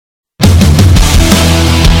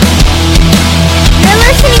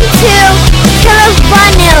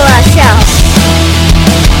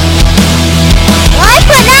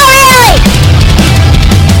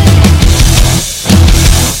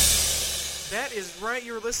That is right.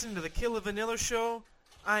 You're listening to the Killa Vanilla Show.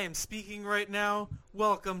 I am speaking right now.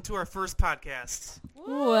 Welcome to our first podcast.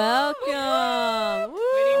 Welcome.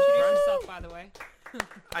 Way to introduce yourself, by the way.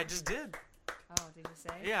 I just did. Oh, did you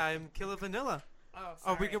say? Yeah, I'm Killa Vanilla. Oh,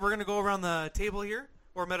 sorry. We're going to go around the table here,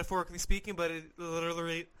 or metaphorically speaking, but it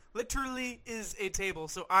literally is a table.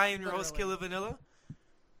 So I am your host, Killa Vanilla.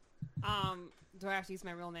 Do I have to use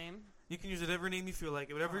my real name? You can use whatever name you feel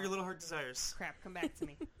like, whatever your little heart desires. Crap, come back to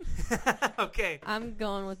me. Okay. I'm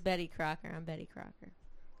going with Betty Crocker. I'm Betty Crocker.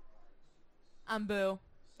 I'm Boo.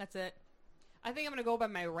 That's it. I think I'm going to go by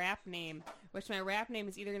my rap name, which my rap name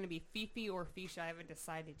is either going to be Fifi or Fisha. I haven't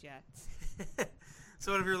decided yet.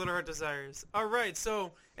 So whatever your little heart desires. All right,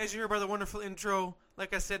 so as you heard by the wonderful intro,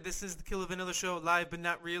 like I said, this is the Killa Vanilla Show, live but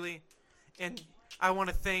not really. And I want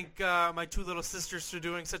to thank my two little sisters for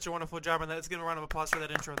doing such a wonderful job on that. Let's give them a round of applause for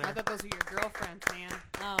that intro there. I thought those were your girlfriends, man.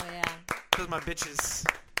 Oh, yeah. Those are my bitches.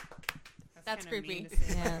 That's kinda creepy. mean to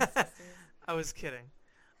say. Yes. I was kidding.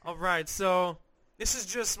 All right, so this is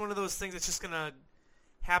just one of those things that's just going to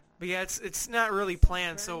happen. But yeah, it's not really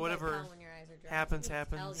planned, so whatever happens.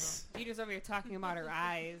 You just over here talking about her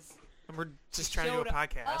eyes. And we're just trying to do a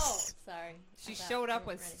podcast. Oh, sorry. She showed up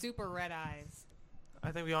with super red eyes. I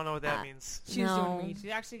think we all know what that means. She was No. doing me.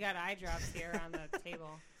 She actually got eye drops here on the table.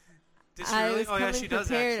 Did she I really? was Oh, yeah, coming she does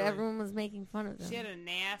prepared. actually. Everyone was making fun of them. She had a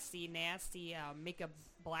nasty makeup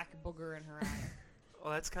black booger in her eye. Oh,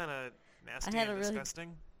 that's kind of nasty I had and a really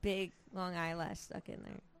disgusting. big, long eyelash stuck in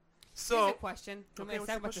there. Here's So, a question. Can okay, we what's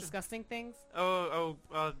talk the about question? disgusting things?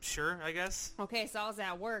 Sure, I guess. Okay, so I was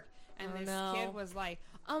at work, and Oh, this no. kid was like,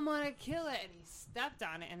 I'm gonna kill it, and he stepped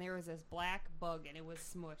on it, and there was this black bug, and it was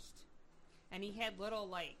smushed. And he had little,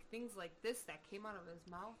 like, things like this that came out of his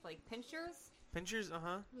mouth, like pinchers. Pinchers?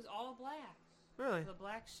 Uh-huh. It was all black. Really? With a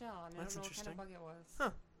black shell, and That's I don't know what kind of interesting. bug it was.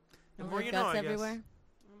 Huh. The Were more there you know, guts I guess. everywhere?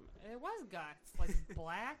 It was guts, like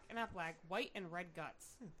black, not black, white and red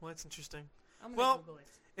guts. Well, that's interesting. I'm gonna Well, Google it.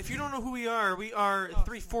 If you don't know who we are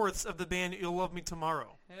 3/4 of the band You'll Love Me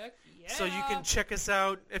Tomorrow. Heck yeah. So you can check us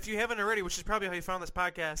out, if you haven't already, which is probably how you found this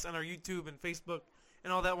podcast, on our YouTube and Facebook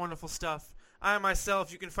and all that wonderful stuff. I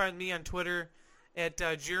myself, you can find me on Twitter at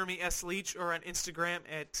Jeremy S. Leach or on Instagram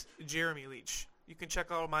at Jeremy Leach. You can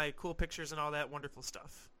check out my cool pictures and all that wonderful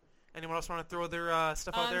stuff. Anyone else want to throw their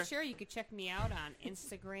stuff out there? Sure, you could check me out on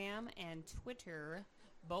Instagram and Twitter,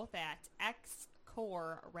 both at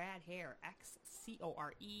XCoreRadHair, XCoreRadha.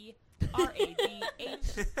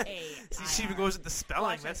 See, she even goes with the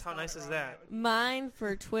spelling. That's how nice is that? Mine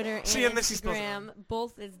for Twitter and See, and then she spells it Instagram,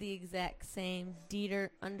 both is the exact same.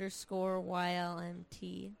 Dieter_YLMT.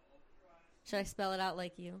 Should I spell it out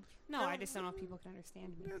like you? No, I just don't know if people can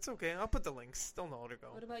understand me. It's okay. I'll put the links. They'll know where to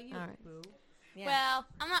go. What about you, All right. Boo? Yeah. Well,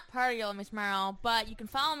 I'm not part of You'll Love Me Tomorrow, but you can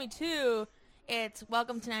follow me too. It's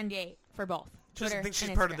Welcome to 98 for both. She doesn't Twitter think she's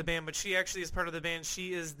and part of Instagram. the band, but she actually is part of the band.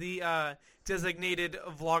 She is the designated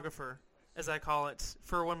vlogger, as I call it,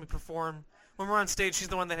 for when we perform. When we're on stage, she's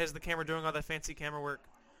the one that has the camera doing all that fancy camera work.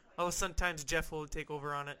 Although sometimes Jeff will take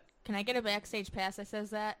over on it. Can I get a backstage pass that says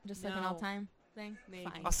that? Just like an No. all-time thing? Maybe.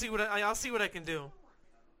 Fine. I'll see what I can do.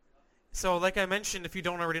 So, like I mentioned, if you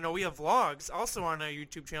don't already know, we have vlogs also on our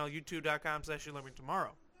YouTube channel,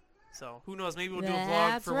 youtube.com/you'll-love-me-tomorrow. So, who knows? Maybe we'll do a vlog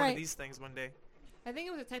That's for one of right. these things one day. I think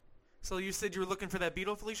it was a type. So, you said you were looking for that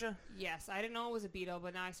beetle, Felicia? Yes, I didn't know it was a beetle,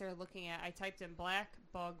 but now I started looking at. I typed in black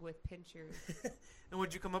bug with pinchers. And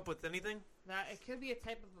would you come up with anything? That it could be a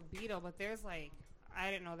type of a beetle, but there's like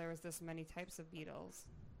I didn't know there was this many types of beetles.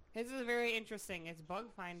 This is very interesting. It's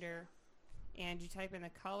Bug Finder, and you type in the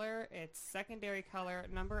color, its secondary color,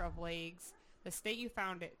 number of legs, the state you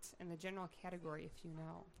found it, and the general category if you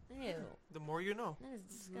know. Ew. The more you know. That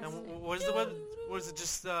is And disgusting. what is the web? What is it?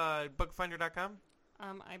 Just bugfinder.com?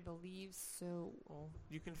 I believe so. Well,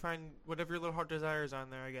 you can find whatever your little heart desires on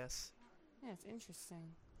there, I guess. Yeah, it's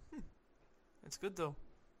interesting. It's good though.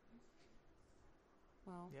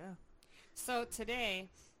 Well, Yeah. so today,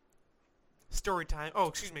 Story time. Oh,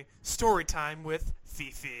 excuse me. Story time with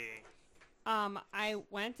Fifi. I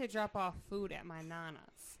went to drop off food at my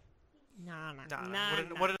nana's.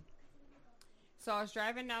 What did So I was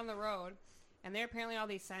driving down the road, and there apparently all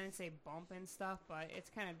these signs say bump and stuff, but it's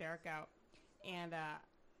kind of dark out, and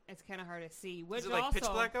it's kind of hard to see. Which is it like also, pitch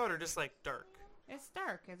black out or just like dark? It's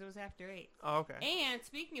dark because it was after 8. Oh, okay. And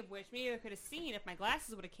speaking of which, maybe I could have seen if my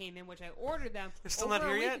glasses would have came in, which I ordered them They're still over not a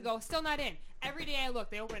here week yet? ago. Still not in. Every day I look,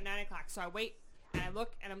 they open at 9 o'clock. So I wait, and I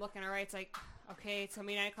look, and I'm looking, all right, it's like, okay, it's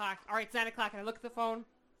only 9 o'clock. All right, it's 9 o'clock, and I look at the phone.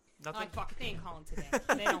 Nothing. I'm like, fuck it, they ain't calling today.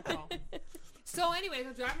 They don't call. So anyways,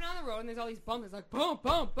 I'm driving down the road and there's all these bumps. It's like boom,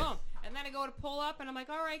 boom, boom. And then I go to pull up and I'm like,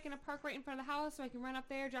 all right, gonna park right in front of the house so I can run up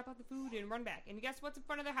there, drop off the food, and run back. And guess what's in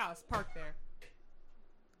front of their house? Parked there.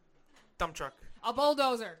 Dump truck. A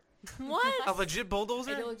bulldozer. What? A legit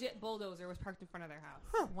bulldozer? A legit bulldozer was parked in front of their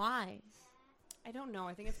house. Why? I don't know.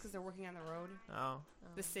 I think it's because they're working on the road. Oh.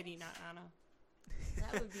 The city, not Anna.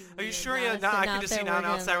 That would be weird. Are you sure? Now Yeah, it's no, I sitting could out just there see Nana working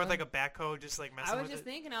on outside the with road. like a backhoe just like messing I was with just it.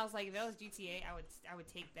 thinking, I was like, if that was GTA, I would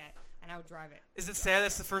take that and I would drive it. Is it sad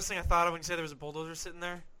that's the first thing I thought of when you said there was a bulldozer sitting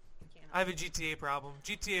there? Can't I have a GTA problem.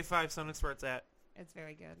 GTA 5, son, that's where it's at. It's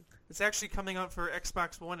very good. It's actually coming out for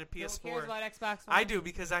Xbox One and No one cares PS4. about Xbox One. I do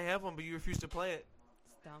because I have one, but you refuse to play it.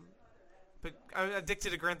 It's dumb. But I'm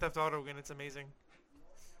addicted to Grand Theft Auto again. It's amazing.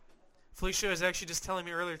 Felicia was actually just telling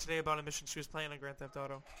me earlier today about a mission she was playing on Grand Theft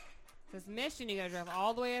Auto. This mission, you gotta drive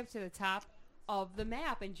all the way up to the top of the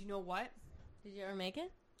map, and you know what? Did you ever make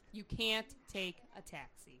it? You can't take a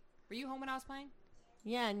taxi. Were you home when I was playing?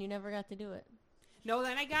 Yeah, and you never got to do it. No,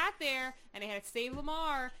 then I got there, and I had to save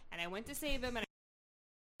Lamar, and I went to save him, and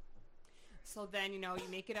so then, you know, you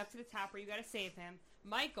make it up to the top where you gotta save him.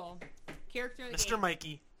 Michael, character in the Mr. game,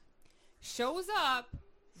 Mikey. shows up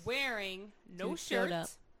wearing no Dude showed shirt. up.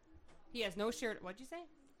 He has no shirt. What'd you say?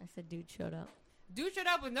 I said dude showed up. Dude showed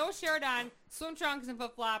up with no shirt on, swim trunks and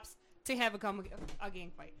flip-flops to have a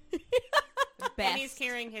gang fight. And he's Best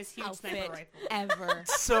carrying his huge sniper outfit rifle. ever.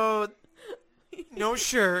 So, no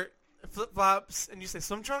shirt, flip-flops, and you say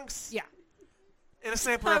swim trunks? Yeah. And a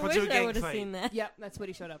sniper I rifle to a wish I gang would have fight. seen that. Yep, that's what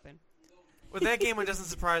he showed up in. With that game, it doesn't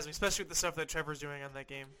surprise me, especially with the stuff that Trevor's doing on that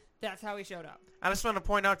game. That's how he showed up. I just want to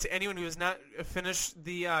point out to anyone who has not finished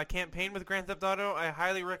the campaign with Grand Theft Auto, I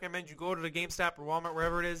highly recommend you go to the GameStop or Walmart,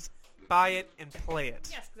 wherever it is, buy it, and play it.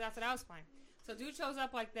 Yes, because that's what I was playing. So dude shows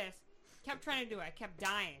up like this. Kept trying to do it. I kept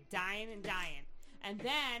dying. And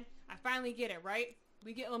then I finally get it, right?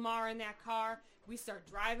 We get Lamar in that car. We start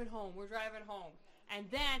driving home. We're driving home. And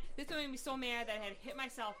then this made me so mad that I had hit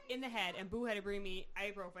myself in the head and Boo had to bring me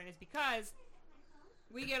ibuprofen. It's because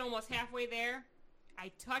we get almost halfway there.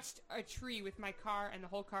 I touched a tree with my car and the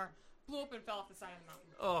whole car blew up and fell off the side of the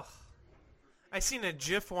mountain. Ugh. I seen a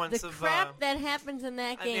GIF once The of crap that happens in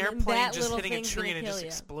that an game, airplane that just little hitting a thing's tree gonna and it kill just you.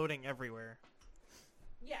 exploding everywhere.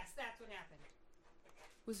 Yes, that's what happened.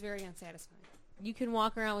 It was very unsatisfying. You can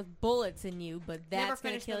walk around with bullets in you, but Never that's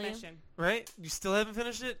gonna finished kill the you. mission. Right? You still haven't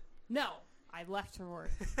finished it? No, I left for work.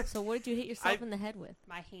 So what did you hit yourself I- in the head with?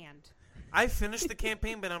 My hand. I finished the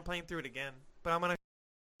campaign, but I'm playing through it again. But I'm gonna.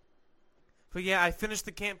 But yeah, I finished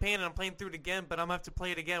the campaign and I'm playing through it again. But I'm gonna have to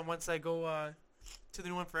play it again once I go to the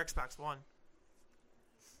new one for Xbox One.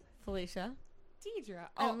 Felicia? Deidre.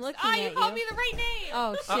 I'm looking you at called you. me the right name.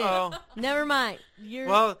 Oh, shit. Uh-oh. Never mind.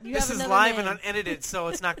 Well, You this have is another live name. and unedited, so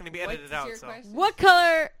it's not going to be What's edited out. your So. question? What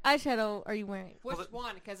color eyeshadow are you wearing? Which Well,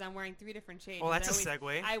 one? Because I'm wearing 3 different shades. Well, that's I a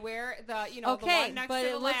segue. I wear the, the Okay, one next but to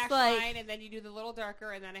it the looks lash like- line, and then you do the little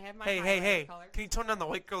darker, and then I have my Hey! color. Can you tone down the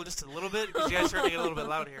white girl just a little bit? Because you guys heard me get a little bit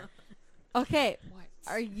loud here. Okay. What?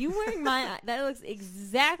 Are you wearing my... That looks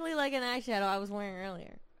exactly like an eyeshadow I was wearing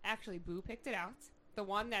earlier. Actually, Boo picked it out. The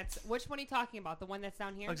one that's... Which one are you talking about? The one that's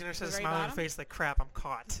down here? Alexander The says, very smile on her bottom? face like crap. I'm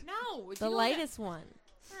caught. No. The lightest one.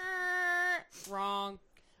 Wrong.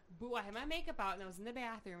 Boo, I had my makeup out, and I was in the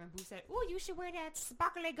bathroom, and Boo said, "Ooh, you should wear that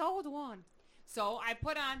sparkly gold one." So I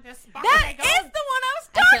put on the sparkly That gold. is the one I was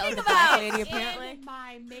I felt talking like a black about. lady, apparently. In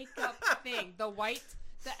my makeup thing, the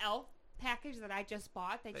elf package that I just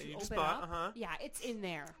bought that, That you you open just bought, up. uh-huh. Yeah, it's in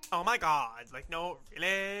there. Oh my God! Like no,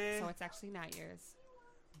 really? So it's actually not yours.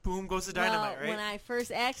 Boom goes the dynamite, well, right? when I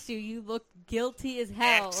first asked you, you looked guilty as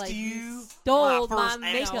hell. Asked Like you? stole When I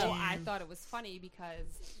my first asked makeup. you. So I thought it was funny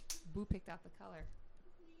because Boo picked out the color.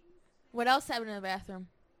 What else happened in the bathroom?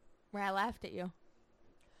 Where I laughed at you. You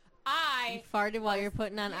I farted while you're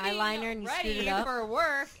putting on getting eyeliner and you screwed ready it up. for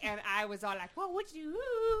work, and I was all like, "What would you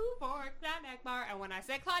do for a Klondike bar?" And when I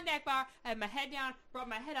said Klondike bar, I had my head down, brought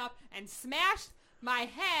my head up, and smashed my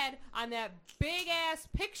head on that big ass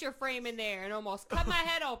picture frame in there, and almost cut my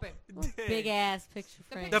head open. Big ass picture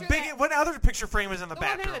The frame. The picture big. that- What other picture frame is in the The one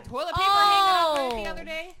that bathroom? had the toilet paper hanging off of it the Oh. other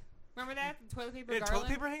day. Remember that? The toilet paper They had garland?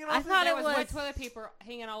 toilet paper hanging I off? thought There it was was- white toilet paper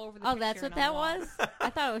hanging all over the Oh, picture that's what and on that the wall. was? I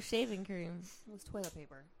thought it was shaving cream. It was toilet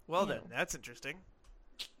paper. Well Ew. then, that's interesting.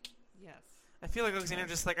 Yes. I feel like Alexander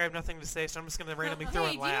just like I have nothing to say, so I'm just gonna randomly throw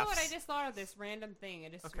Hey, in do you know what I laughs. just thought of this random thing?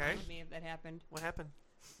 It just Okay. reminded me if that happened. What happened?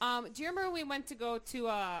 Do you remember we went to go to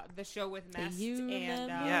the show with Mest you and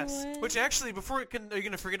remember? Yes. what? Which actually, before are you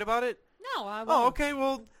gonna forget about it? no, I Oh, won't. okay.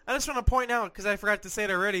 Well, I just want to point out because I forgot to say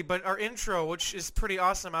it already, but our intro, which is pretty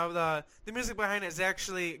awesome, the music behind it is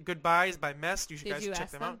actually "Goodbyes" by Mest. You should Did guys you check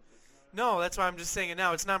ask them them? out. No, that's why I'm just saying it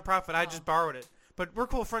now. It's non-profit. I just borrowed it. But we're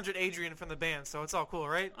cool friends with Adrian from the band, so it's all cool,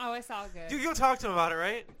 right? Oh, it's all good. You'll talk to him about it,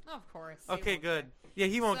 right? Of course. They Okay, won't good. care. Yeah,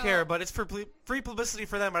 he won't So- care, but it's for free publicity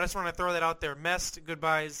for them. I just want to throw that out there. Messed,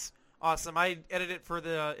 goodbyes, awesome. I edited it for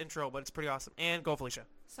the intro, but it's pretty awesome. And go, Felicia.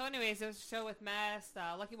 So anyways, it was a show with Mess.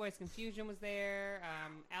 Lucky Boy's Confusion was there.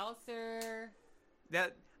 Alistair.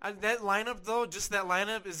 That lineup, though, just that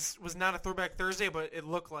lineup was not a Throwback Thursday, but it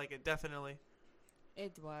looked like it, definitely.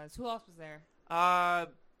 It was. Who else was there?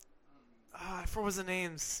 I forgot what the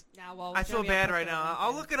names. Nah, well, I feel Joey, bad I'll right put that now. on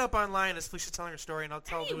I'll LinkedIn. look it up online as Felicia's telling her story, and I'll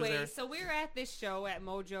tell who was there. Anyway, so we were at this show at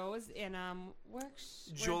Mojo's in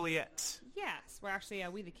Joliet. Yes, we're actually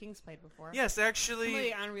We the Kings played before. Yes, actually.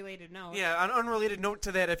 Completely unrelated note. Yeah, an unrelated note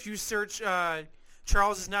to that. If you search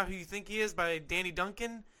Charles Is Not Who You Think He Is by Danny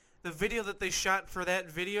Duncan, the video that they shot for that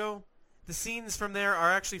video, the scenes from there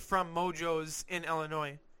are actually from Mojo's in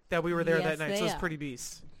Illinois that we were there Yes, that night. they So it's are. pretty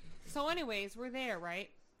beast. So anyways, we're there, right?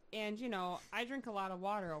 And, I drink a lot of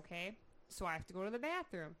water, okay? So I have to go to the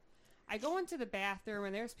bathroom. I go into the bathroom,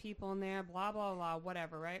 and there's people in there, blah, blah, blah,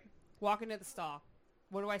 whatever, right? Walk into the stall.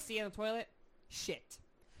 What do I see in the toilet? Shit.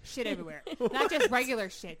 Shit everywhere. Not just regular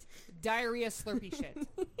shit. Diarrhea slurpy shit.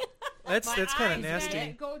 That's My kind of eyes nasty.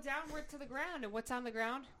 then go downward to the ground, and what's on the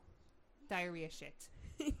ground? Diarrhea shit.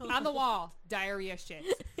 On the wall, diarrhea shit.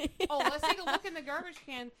 Oh, let's take a look in the garbage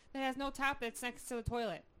can that has no top that's next to the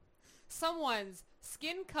toilet. Someone's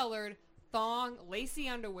skin-colored thong lacy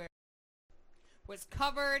underwear was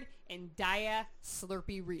covered in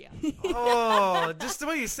slurpy-rhea. Oh, just the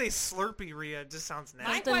way you say slurpy, Rhea, just sounds My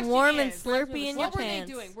nasty. Something question warm and is, slurpy in your what were pants.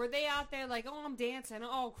 they doing? Were they out there like, oh, I'm dancing.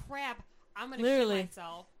 Oh, crap. I'm going to Literally. shit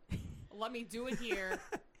myself. Let me do it here.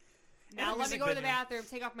 Now At a let me music go to the venue. bathroom,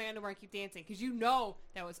 take off my underwear, and keep dancing. Because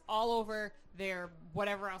that was all over their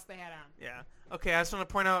whatever else they had on. Yeah. Okay, I just want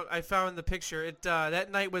to point out, I found the picture. It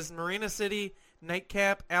that night was Marina City,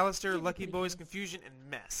 Nightcap, Alistair, Lucky Boys, Confusion, and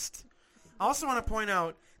Mest. I also want to point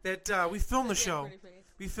out that we filmed the show.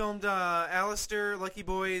 We filmed Alistair, Lucky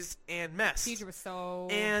Boys, and Mest. Teacher was so...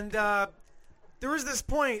 And there was this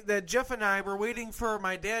point that Jeff and I were waiting for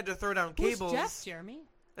my dad to throw down Who's cables. Jeff, Jeremy?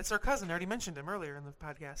 That's our cousin. I already mentioned him earlier in the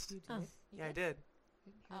podcast. You did. Oh. Yeah, I did.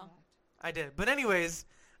 Oh. I did. But anyways,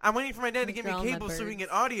 I'm waiting for my dad to I'm give me drawing my cables so we can birds.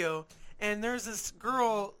 get audio. And there's this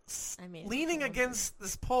girl I made it leaning so against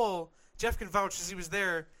this pole. Jeff can vouch as he was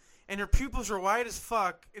there. And her pupils were wide as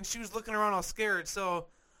fuck. And she was looking around all scared. So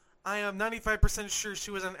I am 95% sure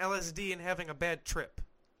she was on LSD and having a bad trip.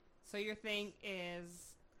 So your thing is...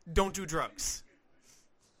 Don't do drugs.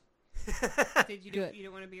 Did you Good. you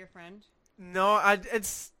don't want to be your friend? No, I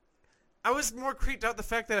was more creeped out the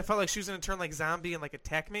fact that I felt like she was gonna turn like zombie and like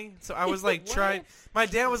attack me. So I was like What trying. if My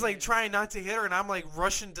dad was she like did? trying not to hit her, and I'm like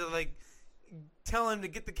rushing to like tell him to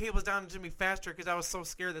get the cables down to me faster because I was so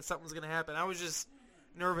scared that something was gonna happen. I was just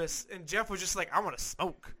nervous, and Jeff was just like, "I want to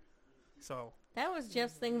smoke." So That was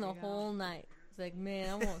Jeff's thing the There you go. whole night. It's like, man,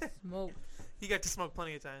 I want to smoke. he got to smoke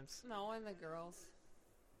plenty of times. No, and the girls.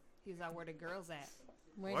 He's out where the girls at.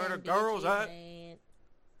 Where Where them the girls bitches at?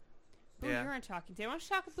 Boo, Yeah. you're on talking today. Why don't you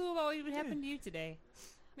talk, Boo, about what happened to you today?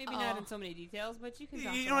 Maybe not Oh. in so many details, but you can You,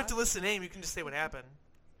 talk you a don't have lot. to list the name. You can just say what happened.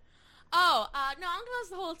 Oh, no, I'm gonna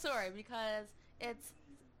list the whole story because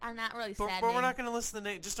I'm not really But, sad. but we're not gonna list the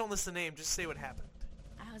name. Just don't list the name. Just say what happened.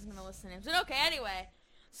 I was gonna list the names, but okay. Anyway,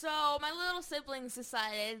 so my little siblings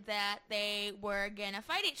decided that they were gonna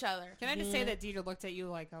fight each other. Can I just say Yeah. that Deidre looked at you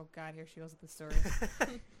like, oh, God, here she goes with the story.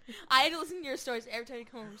 I had to listen to your stories every time you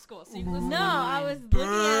come home from school, so you can listen. No, I was looking at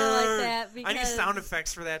it like Burn. that because I need sound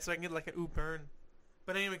effects for that so I can get like an ooh burn.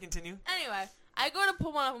 But anyway, continue. Anyway, I go to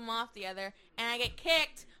pull one of them off the other, and I get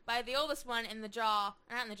kicked by the oldest one in the jaw,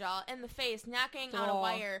 not in the jaw, in the face, knocking out a Aw.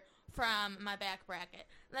 wire from my back bracket.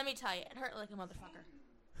 Let me tell you, it hurt like a motherfucker.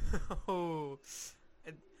 Oh,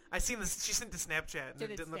 and I seen this. She sent the Snapchat, and Did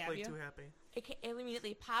it it didn't look stab like you? too happy. It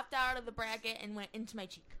immediately popped out of the bracket and went into my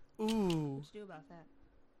cheek. Ooh, What you do about that?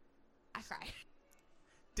 I cried.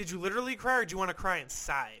 did you literally cry, or do you want to cry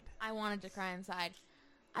inside? I wanted to cry inside.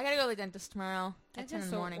 I gotta go to the dentist tomorrow at 10 in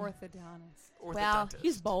the morning. orthodontist. Or well, the dentist?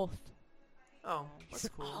 he's both. Oh, that's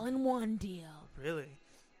cool. All-in-one deal. Really?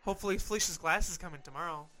 Hopefully, Felicia's glass is coming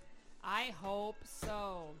tomorrow I hope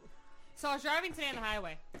so. So I was driving today on the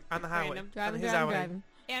highway, on the highway. Random. On Driving, his driving, highway. driving.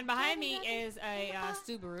 and behind me is a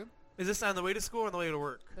Subaru, Is this on the way to school or on the way to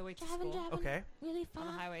work? the way to Driving, school. driving. Okay. Really On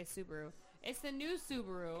the far. highway, Subaru. It's the new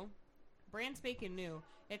Subaru, brand spanking new.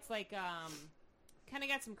 It's like kind of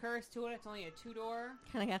got some curves to it. It's only a 2-door.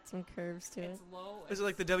 Kind of got some curves to it. It's low. Is it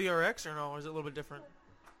like the WRX or no? Or is it a little bit different?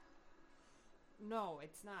 No,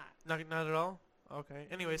 it's not. Not at all. Okay.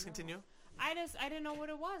 Anyways, No. continue. I didn't know what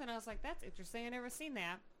it was, and I was like, that's interesting. I never seen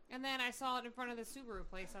that. And then I saw it in front of the Subaru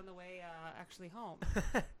place on the way actually home.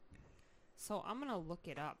 So I'm going to look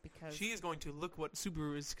it up because... She is going to look what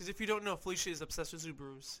Subaru is. Because if you don't know, Felicia is obsessed with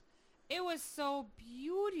Subarus. It was so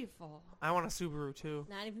beautiful. I want a Subaru, too.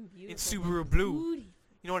 Not even beautiful. It's Subaru Blue. Beautiful.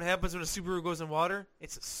 You know what happens when a Subaru goes in water?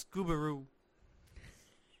 It's a Scubaroo.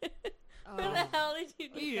 Where the hell did you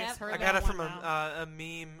You get just that heard I from? got it one from now. a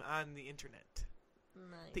meme on the internet.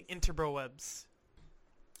 Nice. The interbowebs.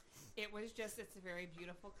 It was just, it's a very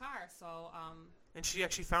beautiful car. So And she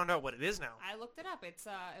actually found out what it is now. I looked it up. It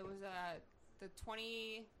was the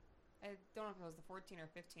 20, I don't know if it was the 14 or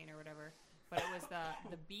 15 or whatever, but it was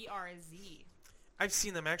the BRZ. I've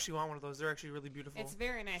seen them. I actually want one of those. They're actually really beautiful. It's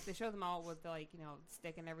very nice. They show them all with the,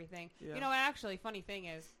 stick and everything. Yeah. You know, actually, funny thing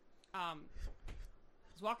is, I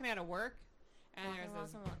was walking out of work, and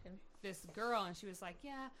there's this girl, and she was like,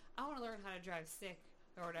 yeah, I want to learn how to drive stick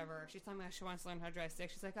or whatever. She's telling me she wants to learn how to drive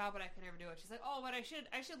stick. She's like, oh, but I can never do it. She's like, oh, but I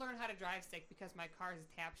should learn how to drive stick because my car is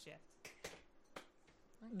a tap shift.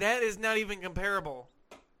 That is not even comparable.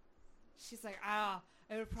 She's like,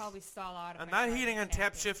 it would probably stall out. If I'm I not tried hating to on tap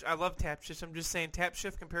tap it. shift. I love tap shift. I'm just saying tap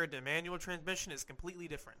shift compared to manual transmission is completely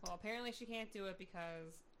different. Well, apparently she can't do it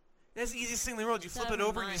because That's the easiest thing in the world. You flip it Never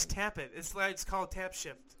over and you mind. just tap it. It's called tap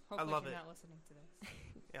shift. hopefully I love she's it. not listening to this.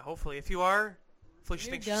 Yeah, hopefully. If you are, Felicia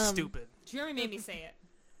You're thinks she's dumb. stupid. Jeremy made me say it.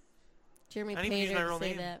 Jeremy I didn't paid use my her to real say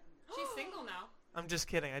name. that. She's single now. I'm just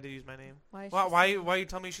kidding. I did use my name. Why? Is Why? she Why? single? Why you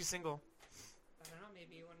tell me she's single? I don't know.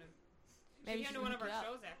 Maybe you want to. Maybe She she came to one of can our look it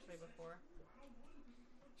up. shows actually before.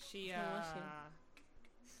 She Who was she?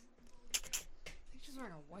 I think she's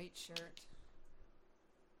wearing a white shirt.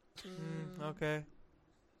 Okay.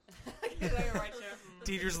 She's wearing a white shirt.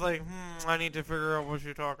 Teacher's like, I need to figure out what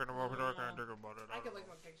you're talking about. I can't think about it. I could look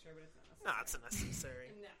up a picture, but it's No, not it's unnecessary.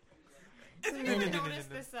 necessary. No. Have you ever noticed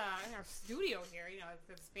this in our studio here? You know,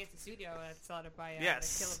 this fancy studio that's set up by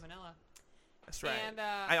Yes. the Killa Vanilla. That's right. And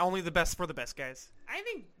I only the best for the best, guys. I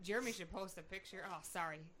think Jeremy should post a picture. Oh,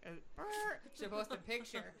 sorry. Should post a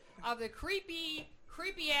picture of the creepy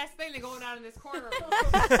ass thing that's going on in this corner.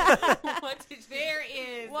 What did There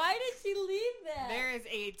is Why did she leave that? there is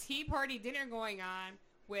a tea party dinner going on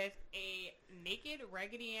with a naked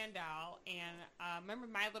Raggedy Ann doll and remember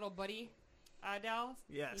My Little Buddy dolls?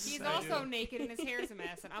 Yes. He's I also do. naked and his hair is a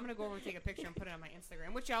mess. And I'm gonna go over and take a picture and put it on my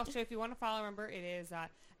Instagram, which I'll show if you want to follow. Remember, it is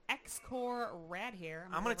Xcore Rad Hair.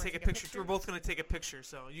 I'm gonna take a picture. We're both gonna take a picture,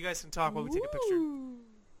 so you guys can talk while we take a picture. Ooh.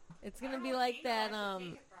 It's gonna be like that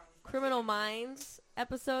Criminal Minds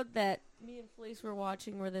episode that me and Felice were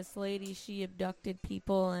watching, where this lady, she abducted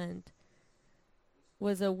people and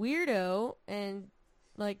was a weirdo and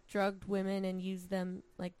like drugged women and used them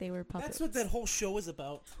like they were puppets. That's what that whole show is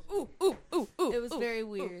about. Ooh, ooh, ooh, ooh. It was ooh, very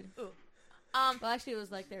weird. Ooh. Well, actually, it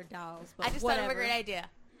was like their dolls. But I just whatever. thought of a great idea.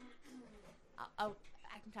 Oh,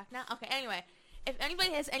 I can talk now? Okay, anyway. If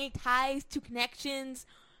anybody has any ties to connections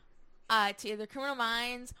to either Criminal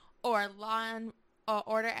Minds or Law and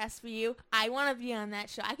Order SVU, I want to be on that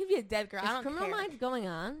show. I could be a dead girl. I Is don't Criminal care. Minds going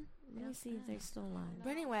on? Let me see if they're still alive.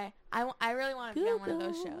 But anyway, I really want to be on one of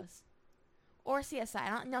those Google. shows. Or CSI. I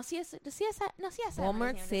don't know. CSI. No, CSI.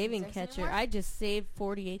 Walmart saving catcher. I just saved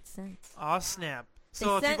 48 cents. Aw, snap. They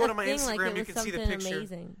So if you sent go a to my thing like Instagram, it you was can see the something picture.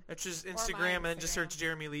 amazing. It's just my Instagram and then just Instagram. search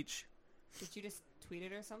Jeremy Leach. Did you just tweet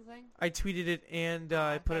it or something? I tweeted it and Oh,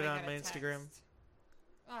 I put thought it I on got my a Instagram. text.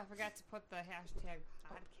 Oh, I forgot to put the hashtag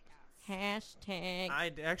podcast. Hashtag.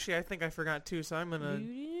 I think I forgot too, so I'm gonna.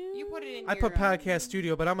 You put it in I your, put podcast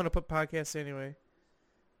studio, but I'm gonna put podcast anyway,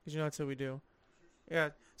 because you know that's what we do. Yeah.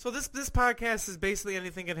 So this podcast is basically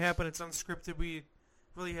anything can happen. It's unscripted. We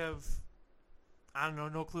really have, I don't know,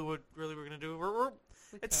 no clue what really we're gonna do. We're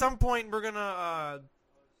at some point we're gonna,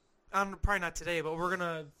 probably not today, but we're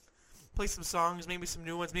gonna play some songs, maybe some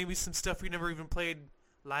new ones, maybe some stuff we never even played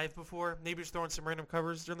live before. Maybe just throwing some random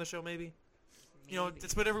covers during the show, maybe. You know,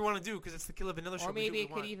 it's whatever we want to do because it's the Killa Vanilla Show. Or We do maybe what it we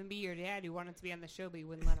could want. even be your dad who wanted to be on the show, but you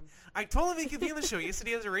wouldn't let him. I told him he could be on the show. He said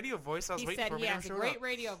he has a radio voice. I was He waiting said for him. he He has a never showed great up.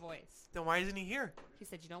 radio voice. Then why isn't he here? He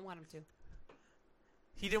said you don't want him to.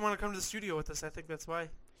 He didn't want to come to the studio with us. I think that's why.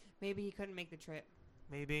 Maybe he couldn't make the trip.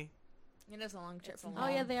 Maybe. It is a long trip It's from a Oh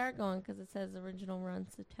home. yeah, they are going because it says original run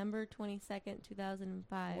September 22nd,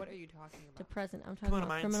 2005 What are you talking to about? present. I'm talking Criminal about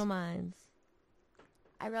Minds. Criminal Minds.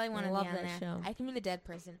 I really want to love be on that there. show. I can be the dead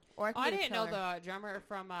person. Or I Oh, can I be the didn't know killer. the drummer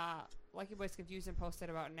from Lucky Boys Confused and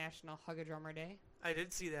posted about National Hug a Drummer Day. I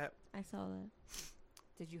did see that. I saw that.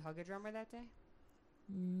 Did you hug a drummer that day?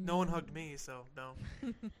 No one hugged me, so no.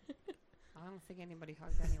 I don't think anybody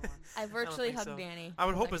hugged anyone. I virtually think hugged so. Danny. I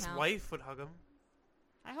would Does hope that his count? wife would hug him.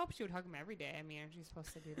 I hope she would hug him every day. I mean, aren't you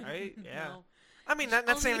supposed to do that? Right? Yeah. No. I mean, not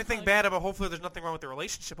saying Only anything hug. bad about. Hopefully, there's nothing wrong with the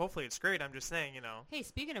relationship. Hopefully, it's great. I'm just saying, Hey,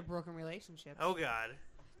 speaking of broken relationships, Oh God.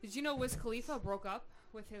 did you know Wiz Khalifa broke up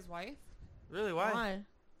with his wife? Really? Why?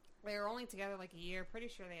 They were only together like a year. Pretty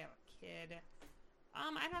sure they have a kid.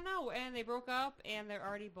 I don't know. And they broke up, and they're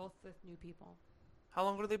already both with new people. How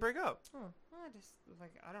long ago did they break up? Just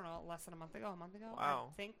like I don't know, less than a month ago. Wow.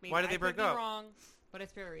 I think maybe. Why did they I break could up? Be wrong, but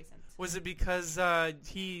it's very recent. Was it because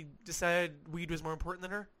he decided weed was more important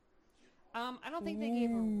than her? I don't think they gave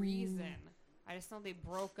a reason. I just know they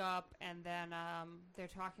broke up, and then they're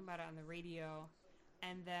talking about it on the radio,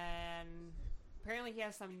 and then apparently he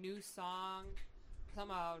has some new song,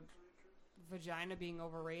 somehow vagina being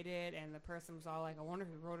overrated, and the person was all like, I wonder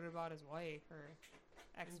if he wrote it about his wife or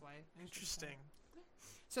ex-wife. Interesting.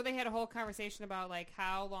 So they had a whole conversation about like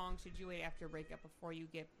how long should you wait after a breakup before you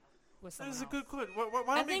get with That someone is a else? good question. Why don't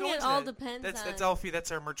I we think go it into all that? depends That's on- Alfie.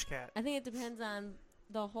 That's our merch cat. I think it depends on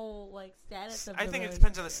the whole like status of I the think it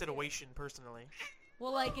depends on the relationship. situation, personally.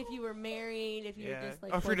 Well, like if you were married, if you were just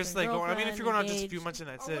like Or if you're just like going. I mean, if you're going on just a few engaged. months and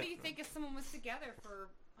that's Or it. what do you think if someone was together for,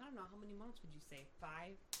 I don't know, how many months would you say? 5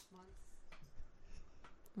 months?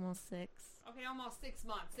 Almost 6 Okay, almost 6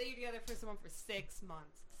 months. Say you're together for someone for 6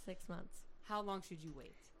 months. months. How long should you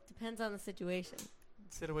wait? Depends on the situation.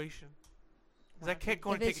 Situation. Is that cat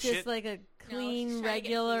going If to it's take a just shit? like a No, clean, she's trying to get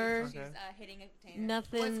regular, food. She's Okay. hitting a container.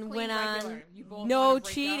 What's nothing clean, went on, regular? You both no wanna break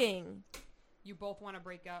up? cheating. You both want to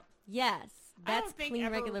break up? Yes, I that's don't think clean,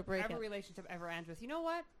 ever, regular breakup. every relationship ever ends with, you know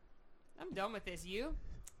what? I'm done with this. You?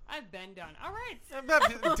 I've been done. All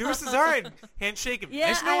right. Deuce is alright. Handshake him. Yeah,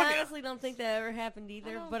 Nice knowing I ya. honestly don't think that ever happened I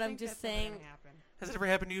either. don't But I'm think just that's ever saying. gonna happen. Has it ever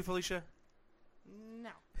happened to you, Felicia? No.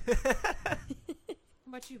 How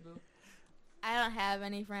about you, Boo? I don't have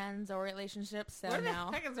any friends or relationships, so What the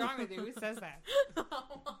no. heck is wrong with you? Who says that?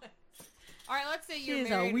 All right, let's say She you're is a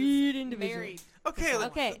married. weird individual. Married. Okay.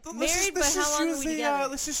 Okay, let's married, just, but how long were use we together?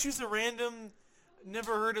 Let's just use a random.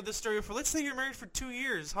 Never heard of this story before. Let's say you're married for 2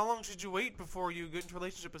 years. How long should you wait before you get into a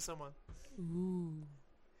relationship with someone? Ooh.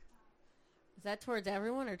 Is that towards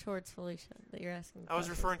everyone or towards Felicia that you're asking? I was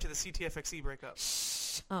questions? referring to the CTFXE breakup.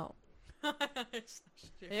 Oh.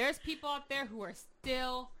 There's people out there who are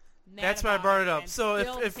still mad That's why I about brought it up. and So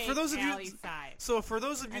still if for take those of you, Allie's side. so for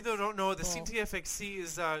those of you that That's don't know, the bull. CTFXE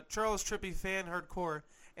is Charles Trippy fan hardcore,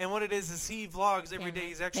 and what it is he vlogs every day.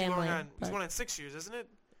 He's actually Family, going on. He's but- going on 6 years, isn't it?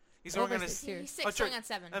 He's Over going on 6 his. years. He's 6 Oh, sure. going on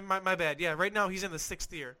 7. My bad. Yeah, right now he's in the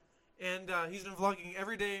 6th year, and he's been vlogging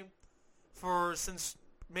every day since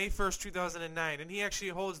May 1st, 2009, and he actually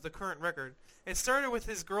holds the current record. It started with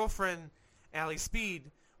his girlfriend, Allie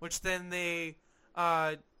Speed, which then the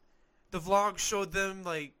vlog showed them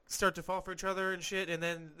like start to fall for each other and shit, and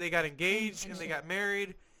then they got engaged and they got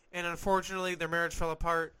married, and unfortunately their marriage fell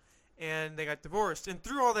apart and they got divorced. And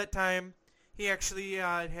through all that time, he actually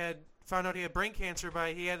had found out he had brain cancer.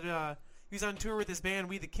 He was on tour with his band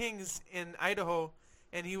We the Kings in Idaho,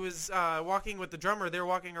 and he was walking with the drummer. They were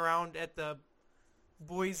walking around at the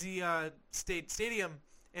Boise State Stadium,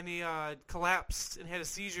 and he collapsed and had a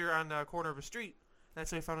seizure on the corner of a street. That's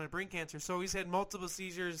how he found out he had brain cancer. So he's had multiple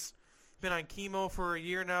seizures, been on chemo for a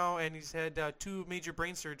year now, and he's had 2 major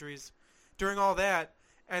brain surgeries. During all that,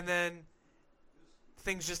 and then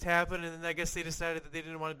things just happened, and then I guess they decided that they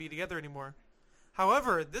didn't want to be together anymore.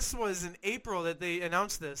 However, this was in April that they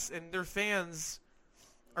announced this, and their fans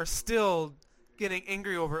are still getting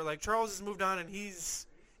angry over it. Like, Charles has moved on, and he's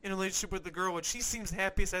in a relationship with the girl, which he seems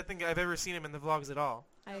happiest I think I've ever seen him in the vlogs at all.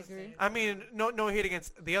 I agree. I mean, no hate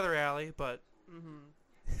against the other Allie, but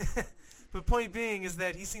but point being is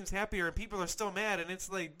that he seems happier, and people are still mad, and it's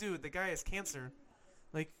like, dude, the guy has cancer.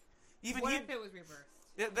 Like, even What he. if it was reversed?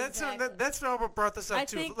 Yeah, Exactly. that's what I brought this up I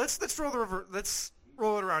too. think- Let's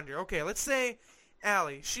roll it around here. Okay, let's say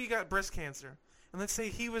Allie, she got breast cancer, and let's say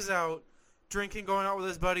he was out drinking, going out with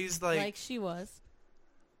his buddies, Like she was.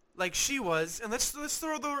 like she was, and let's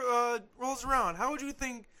throw the roles around. How would you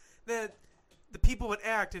think that the people would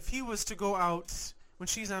act if he was to go out when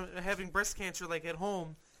she's having breast cancer, like at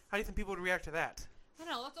home? How do you think people would react to that? I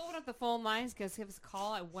don't know. Let's open up the phone lines because give us a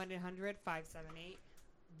call at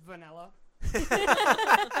 1-800-578-VANILLA.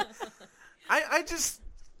 I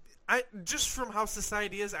just from how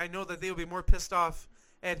society is, I know that they would be more pissed off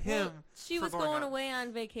at him. Well, she for was going going out. away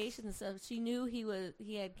on vacation and stuff. She knew he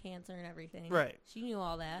had cancer and everything. Right. She knew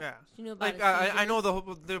all that. Yeah. She knew about Like his I know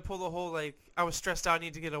seizures. they pull the whole like I was stressed out, I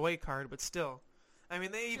need to get away card, but still, I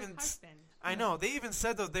mean they His even husband. I know they even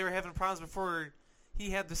said though they were having problems before he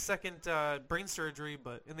had the second brain surgery,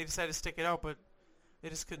 and they decided to stick it out, but they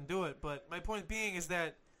just couldn't do it. But my point being is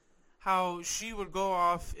that how she would go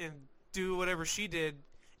off and do whatever she did,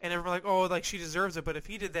 And everyone like, oh, like she deserves it. But if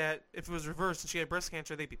he did that, if it was reversed and she had breast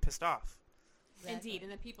cancer, they'd be pissed off. Exactly. Indeed,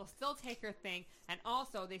 and then people still take her thing, and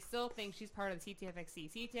also they still think she's part of the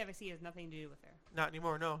CTFXC. CTFXC has nothing to do with her. Not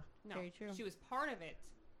anymore, no. No, Very true. She was part of it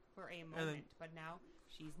for a moment, but now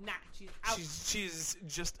she's not. She's out. She's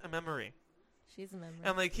just a memory. She's a memory.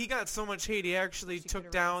 And like he got so much hate, he actually She took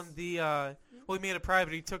could down erase. the. Well, he made it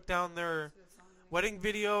private. He took down their wedding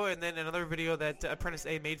video and then another video that Apprentice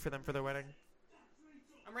A made for them for their wedding.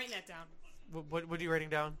 I'm writing that down. What are you writing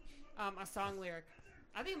down? A song lyric.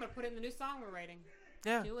 I think I'm gonna put it in the new song we're writing.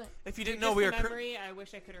 Yeah. Do it. If you You're didn't know, just we a are. memory I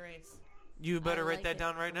wish I could erase. You better I write like that it.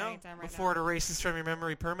 down right I'm now writing it down right before now. it erases from your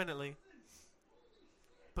memory permanently.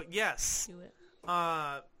 But yes, Do it.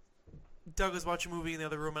 Doug was watching a movie in the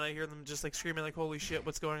other room, and I hear them just like screaming like, "Holy shit,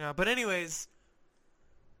 what's going on?" But anyways,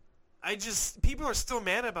 people are still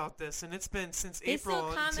mad about this, and it's been since They April. still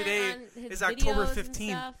And comment today on his is October videos 15th, and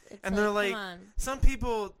stuff. It's and they're like, come on. some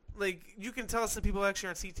people like you can tell some people actually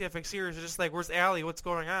on CTFX are just like, "Where's Allie? What's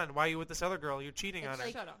going on? Why are you with this other girl? You're cheating It's on her."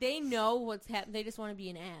 like Shut up. they know what's happening. They just want to be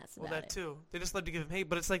an ass Well, about that it. too. They just love to give him hate,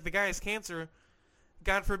 but it's like the guy has cancer.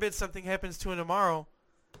 God forbid something happens to him tomorrow.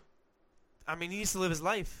 I mean, he needs to live his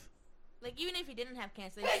life. Like, even if he didn't have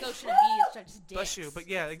cancer, he still shouldn't be such dicks. Bless you. But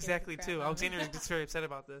yeah, exactly crap too. out of Alexander gets very upset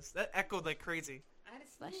about this. That echoed like crazy. I had a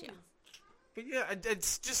Bless you. sneeze. But yeah,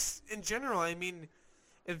 it's just in general. I mean,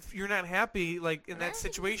 if you're not happy, like in that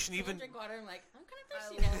situation, even. Drink water. I'm like, I'm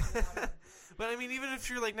kind of thirsty now. But I mean, even if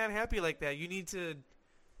you're like not happy like that, you need to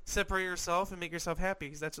separate yourself and make yourself happy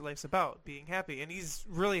because that's what life's about, being happy. And he's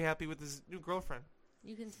really happy with his new girlfriend.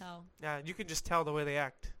 You can tell. Yeah, you can just tell the way they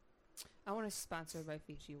act. I want to sponsor by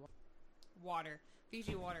Fiji water.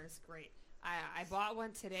 Fiji water is great. I bought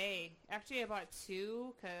one today. Actually, I bought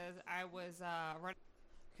two because I was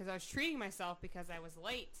because I was treating myself because I was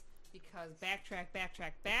late. Because backtrack.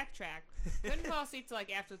 Couldn't fall asleep till like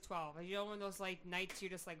after 12. You know when those like nights you're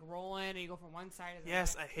just like rolling and you go from one side to the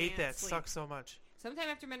Yes, other. I hate Can't that. sleep. Sucks so much. Sometime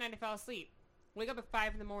after midnight I fell asleep. Wake up at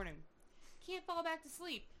 5 in the morning. Can't fall back to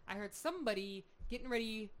sleep. I heard somebody getting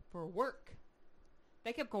ready for work.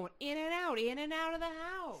 They kept going in and out of the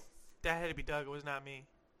house. That had to be Doug. It was not me.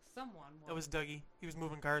 Someone It was Dougie. He was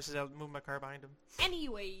moving cars. So I was moving my car behind him.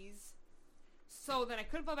 Anyways, so then I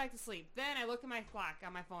couldn't fall back to sleep. Then I looked at my clock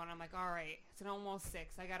on my phone. I'm like, all right, it's almost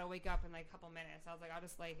 6. I got to wake up in like a couple minutes. I was like, I'll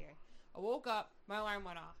just lay here. I woke up. My alarm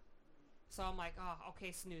went off. So I'm like, oh,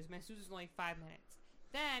 okay, snooze. My snooze is only 5 minutes.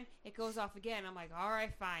 Then it goes off again. I'm like, all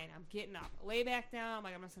right, fine. I'm getting up. Lay back down. I'm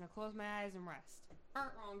like, I'm just going to close my eyes and rest.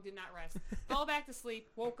 Wrong, did not rest. Fell back to sleep.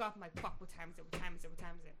 Woke up. I'm like, fuck, what time is it?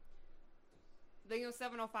 Then,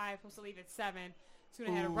 7:05. Supposed to leave at 7. So I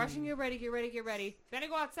had to rush and get ready. Then I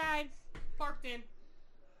go outside. Parked in.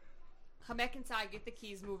 Come back inside. Get the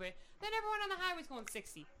keys. Move it. Then everyone on the highway's going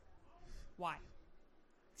 60. Why?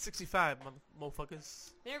 65,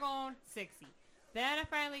 motherfuckers. They're going 60. Then I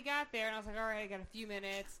finally got there, and I was like, all right, I got a few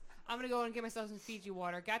minutes. I'm going to go and get myself some Fiji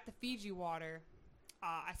water. Got the Fiji water.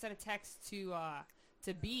 I sent a text to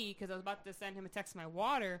B because I was about to send him a text my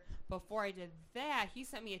water. Before I did that, he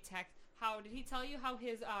sent me a text. Did he tell you how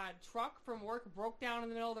his truck from work broke down in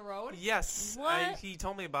the middle of the road? Yes, What? he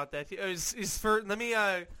told me about that. He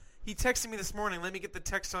texted me this morning. Let me get the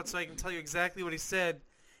text out so I can tell you exactly what he said.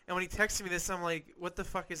 And when he texted me this, I'm like, what the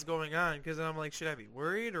fuck is going on? Because I'm like, should I be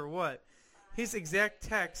worried or what? His exact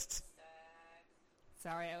text.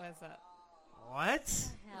 Sorry, it was What?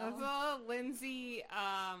 Lindsay.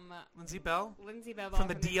 Lindsay Bell? Lindsay Bell From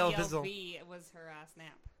the DL Vizzle. It was her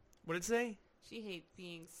snap. What did it say? She hates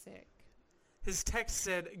being sick. His text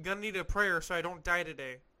said, gonna need a prayer so I don't die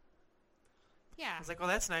today. Yeah. I was like, oh,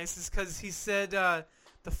 that's nice. It's because he said the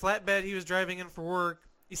flatbed he was driving in for work,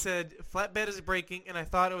 he said, flatbed is braking, and I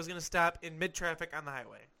thought it was going to stop in mid-traffic on the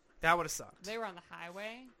highway. That would have sucked. They were on the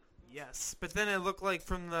highway. Yes. But then it looked like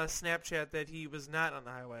from the Snapchat that he was not on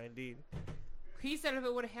the highway, indeed. He said if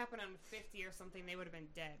it would have happened on 50 or something, they would have been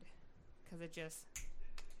dead. Because it just...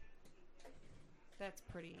 That's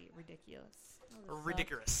pretty ridiculous.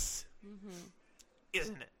 Ridiculous. Mm-hmm.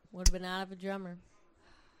 Isn't it? Would have been out of a drummer.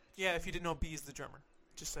 Yeah, if you didn't know, B is the drummer.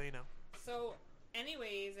 Just so you know. So,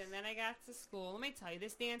 anyways, and then I got to school. Let me tell you,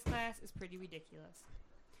 this dance class is pretty ridiculous.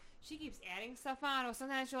 She keeps adding stuff on. Or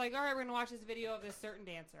sometimes you're like, all right, we're going to watch this video of this certain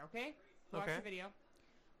dancer, okay? Watch Okay. the video.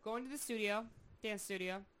 Go into the studio, dance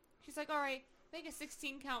studio. She's like, all right, make a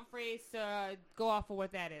 16-count phrase to go off of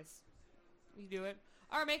what that is. You do it.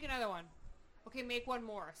 All right, make another one. Okay, make one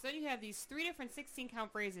more. So then you have these 3 different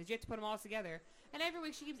 16-count phrases. You have to put them all together. And every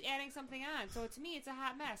week she keeps adding something on. So to me, it's a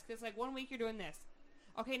hot mess. Because like 1 week you're doing this.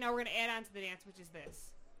 Okay, now we're going to add on to the dance, which is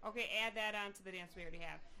this. Okay, add that on to the dance we already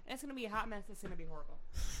have. And it's going to be a hot mess. It's going to be horrible.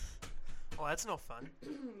 Well, that's no fun.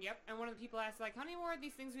 Yep. And one of the people asked, like, how many more of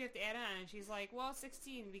these things we have to add on? And she's like, well,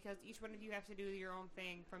 16, because each one of you have to do your own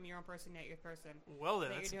thing from your own person to your person. Well, then,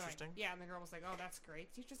 that that's you're doing. interesting. Yeah, and the girl was like, oh, that's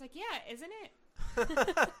great. The teacher's like, yeah, isn't it?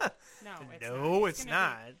 No, it's not. No, it's gonna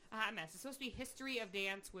not. be a hot mess. It's supposed to be history of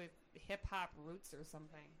dance with hip-hop roots or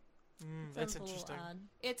something. That's Sounds a little interesting. odd.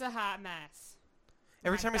 It's a hot mess.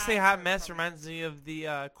 Every My time I say thighs hot hurt mess, from it. reminds me of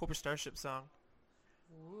the Cobra Starship song.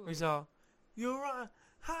 Ooh. Where he's all, you're a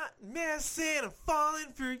hot mess and I'm falling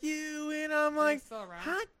for you. And I'm Are they like, still around?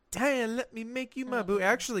 hot damn, let me make you my Oh, boo.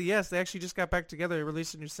 yeah. Actually, yes, they actually just got back together. They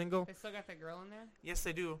released a new single. They still got that girl in there? Yes,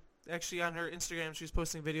 they do. Actually, on her Instagram, she was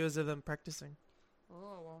posting videos of them practicing.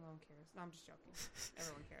 Oh, well, no one cares. No, I'm just joking.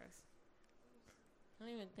 Everyone cares. I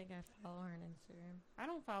don't even think I follow her on Instagram. I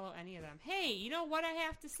don't follow any of them. Hey, you know what I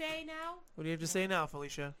have to say now? What do you have to say now,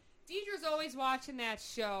 Felicia? Deidre's always watching that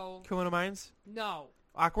show. Criminal Minds? No.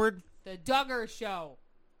 Awkward? The Duggar Show.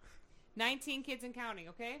 19 kids and counting,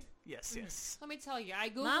 okay? Yes, yes. Let me tell you, I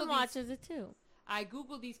Googled Mom these, watches it too. I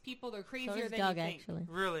Googled these people. They're So crazier does than Doug, you think. actually.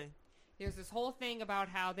 Really? There's this whole thing about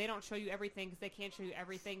how they don't show you everything because they can't show you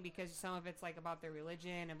everything because some of it's like about their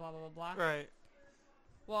religion and blah, blah, blah, blah. Right.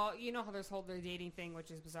 Well, you know how there's whole their dating thing,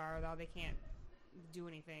 which is bizarre, though. They can't do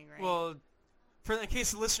anything, right? Well, in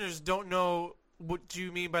case the listeners don't know what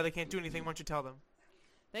you mean by they can't do anything, why don't you tell them?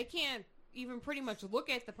 They can't even pretty much look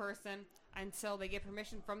at the person until they get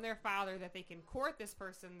permission from their father that they can court this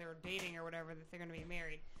person they're dating or whatever, that they're going to be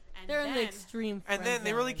married. And They're in the then- extreme And friend then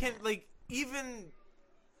they really zone. can't, like, even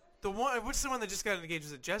the one, what's the one that just got engaged?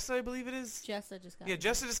 Was it Jessa, I believe it is? Jessa just got Yeah,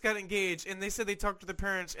 Jessa just got engaged, and they said they talked to their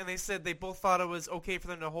parents, and they said they both thought it was okay for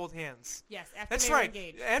them to hold hands. Yes, after That's they were right.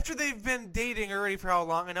 engaged. After they've been dating already for how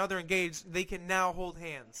long, and now they're engaged, they can now hold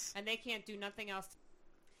hands. And they can't do nothing else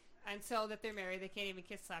until that they're married. They can't even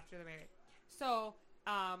kiss after they're married. So,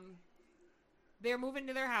 they're moving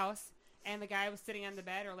to their house, and the guy was sitting on the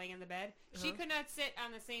bed or laying on the bed. She Uh-huh. could not sit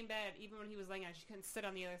on the same bed even when he was laying on it. She couldn't sit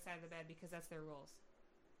on the other side of the bed because that's their rules.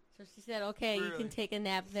 So she said, okay, you Really? can take a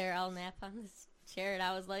nap there. I'll nap on this chair. And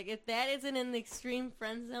I was like, if that isn't in the extreme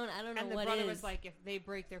friend zone, I don't know And the what brother is. was like, if they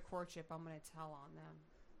break their courtship, I'm going to tell on them.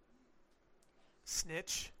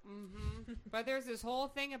 Snitch. But there's this whole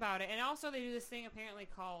thing about it. And also they do this thing apparently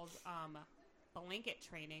called blanket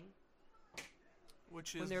training.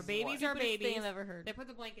 Which is When their babies what? are Stupidest thing babies, I've ever heard. they put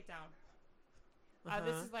the blanket down. This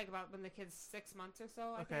Uh-huh. is like about when the kid's 6 months or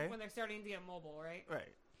so, I Okay. think, when they're starting to get mobile, right?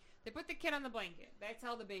 Right. They put the kid on the blanket. They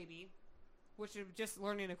tell the baby, which is just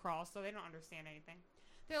learning to crawl, so they don't understand anything.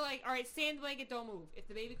 They're like, all right, stay in the blanket, don't move. If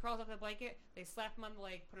the baby crawls off the blanket, they slap him on the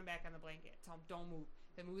leg, put him back on the blanket. Tell him, don't move.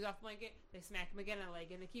 If he moves off the blanket, they smack him again on the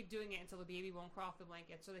leg, and they keep doing it until the baby won't crawl off the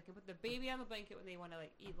blanket, so they can put the baby on the blanket when they want to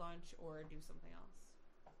like eat lunch or do something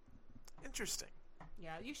else. Interesting.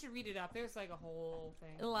 Yeah, you should read it up. There's like a whole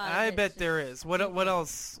thing. A lot of I it's bet just- there is. What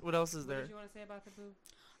else? What else is What there? did you want to say about the boo?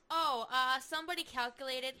 Oh, somebody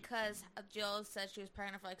calculated, because Jill said she was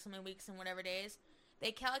pregnant for like so many weeks and whatever days.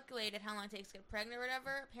 They calculated how long it takes to get pregnant or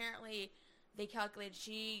whatever. Apparently, they calculated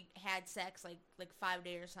she had sex like 5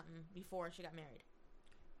 days or something before she got married.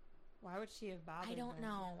 Why would she have bothered I don't her?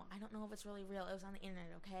 know. I don't know if it's really real. It was on the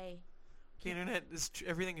internet, okay? The internet is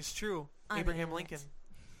everything is true. On the Abraham internet. Lincoln.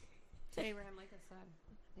 Abraham Lincoln said.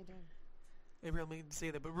 They did. Abraham Lincoln did say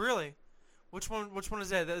that, but really, which one is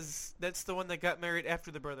that? That's the one that got married after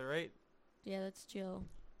the brother, right? Yeah, that's Jill.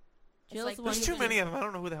 It's Jill's like- the one There's who too many of them. I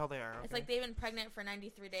don't know who the hell they are. It's Okay. like they've been pregnant for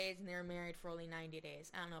 93 days and they were married for only 90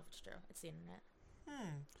 days. I don't know if it's true. It's the internet.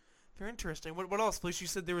 Very interesting. What else, Felicia? You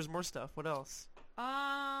said there was more stuff. What else?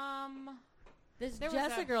 This There was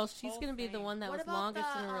Jessa a girl, she's whole going to be the thing. one that What was about longest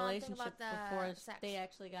the, in a thing relationship about the before sex? they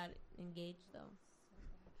actually got engaged, though.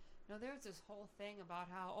 No, there's this whole thing about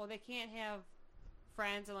how, they can't have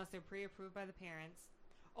friends unless they're pre-approved by the parents.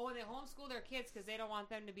 Oh, and they homeschool their kids because they don't want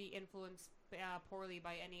them to be influenced poorly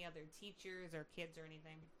by any other teachers or kids or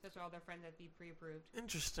anything. That's why all their friends have to be pre-approved.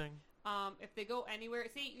 Interesting. If they go anywhere,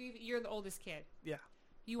 say you're the oldest kid. Yeah.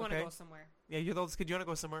 You want to Okay. go somewhere. Yeah, you're the oldest kid. You want to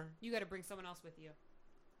go somewhere? You got to bring someone else with you.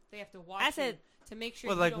 They have to watch I said- you to make sure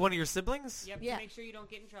What, you like don't, one of your siblings? Yep, Yeah. to make sure you don't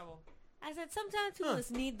get in trouble. I said sometimes people Huh.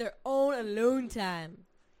 just need their own alone time.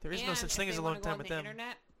 There is no And such if thing they as a wanna long go time on with the them.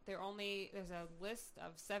 Internet, there's a list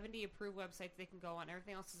of 70 approved websites they can go on.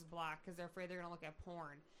 Everything else is blocked because they're afraid they're going to look at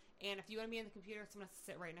porn. And if you want to be on the computer, someone has to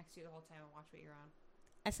sit right next to you the whole time and watch what you're on.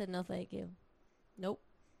 I said no thank you. Nope.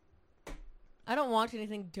 I don't watch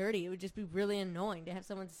anything dirty. It would just be really annoying to have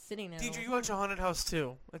someone sitting there. the Deidre, whole you watch a haunted house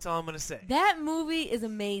too. That's all I'm gonna say. That movie is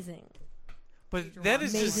amazing. But Deidre that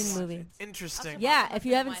watches is Amazing just movie. interesting. I'll Yeah, watch if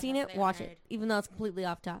you it haven't with seen my it, husband watch married. it. Even though it's completely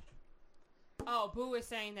off top. Oh, Boo is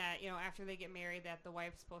saying that, after they get married, that the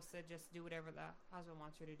wife's supposed to just do whatever the husband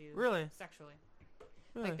wants her to do. Really? Sexually.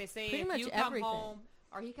 Really? Like they say, Pretty if much you come everything. home,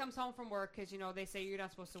 or he comes home from work, because, they say you're not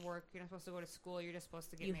supposed to work, you're not supposed to go to school, you're just supposed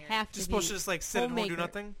to get You married. have to Just be supposed to just like sit at home and do homemaker.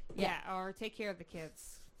 nothing. Yeah, or take care of the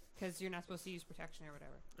kids, because you're not supposed to use protection or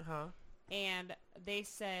whatever. And they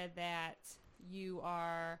said that you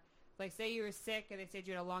are, like, say you were sick and they said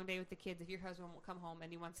you had a long day with the kids. If your husband will come home and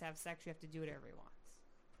he wants to have sex, you have to do whatever he wants.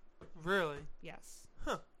 Really? Yes.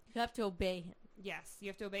 You have to obey him. Yes, you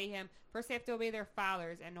have to obey him. First, they have to obey their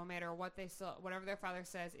fathers, and no matter what whatever their father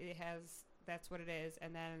says, that's what it is,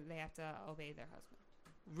 and then they have to obey their husband.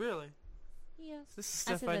 Really? Yes. This is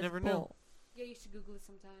I stuff said I that's never knew. bull. Yeah, you should Google it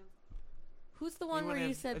sometime. Who's the one where wouldn't you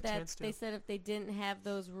have said a that chance to. they said if they didn't have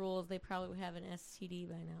those rules, they probably would have an STD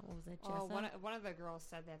by now? What was that, Jessa? Oh, one of the girls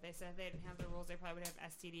said that. They said if they didn't have the rules, they probably would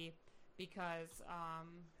have STD because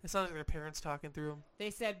It sounds like their parents talking through them.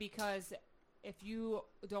 they said because if you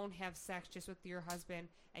don't have sex just with your husband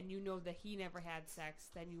and you know that he never had sex,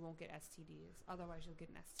 then you won't get STDs. Otherwise, you'll get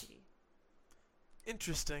an STD.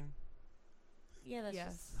 Interesting. Yeah, that's Yes.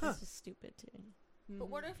 just that's just stupid to me. But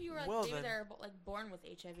what if you were like Well, maybe then. they're like born with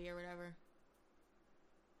HIV or whatever?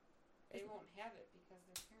 They won't have it because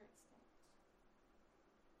their parents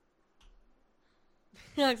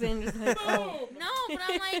don't. Alexander's like, oh. No, but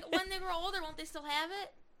I'm like, when they grow older, won't they still have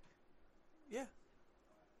it? Yeah.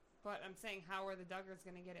 But I'm saying, how are the Duggars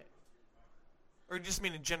going to get it? Or you just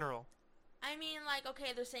mean in general? I mean, like,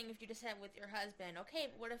 okay, they're saying if you just have it with your husband. Okay,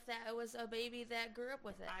 but what if that was a baby that grew up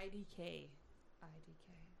with it? IDK. IDK.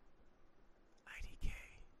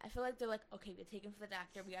 I feel like they're like, okay, we take him to the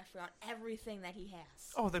doctor. We got to figure out everything that he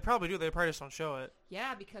has. Oh, they probably do. They probably just don't show it.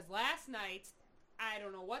 Yeah, because last night, I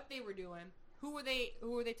don't know what they were doing. Who were they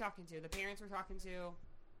talking to? The parents were talking to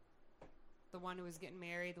the one who was getting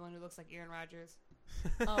married, the one who looks like Aaron Rodgers.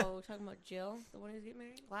 Oh, we're talking about Jill, the one who's getting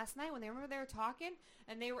married? Last night when they were talking,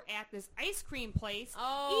 and they were at this ice cream place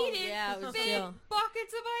Oh, eating yeah, it was big Jill.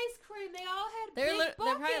 buckets of ice cream. They all had They're big li- buckets.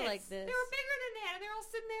 they're probably like this. They were bigger than that, and they're all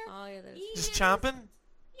sitting there Oh, yeah, there's... eating. Just chomping?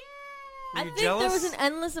 Yeah. I you think there was jealous? an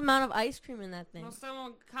endless amount of ice cream in that thing. Well,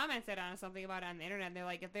 someone commented on something about it on the internet. And they're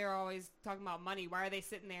like, if they're always talking about money, why are they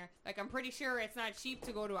sitting there? Like, I'm pretty sure it's not cheap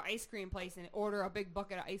to go to an ice cream place and order a big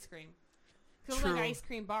bucket of ice cream. Cause it was like True. an ice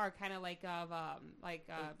cream bar, kind of like of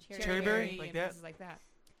Cherry Berry? and Like that? places like that.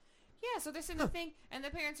 Yeah, so they're sitting there thing, and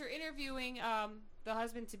the parents are interviewing the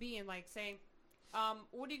husband to be and like saying,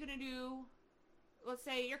 what are you gonna do? Let's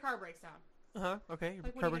say your car breaks down. Okay.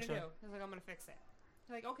 Like, what are you gonna do? He's like, I'm gonna fix it.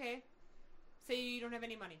 They're like, okay. Say you don't have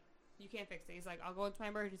any money. You can't fix it. He's like, I'll go into my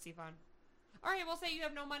emergency fund. All right, well, say you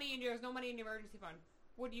have no money and there's no money in your emergency fund.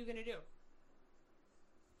 What are you going to do?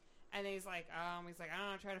 And then he's like, I don't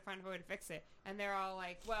know, try to find a way to fix it. And they're all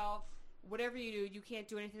like, well, whatever you do, you can't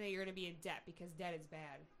do anything that you're going to be in debt because debt is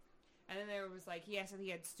bad. And then there was like, he asked if he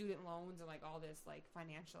had student loans and like all this like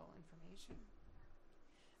financial information.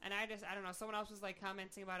 And I don't know, someone else was like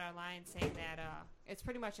commenting about it online saying that it's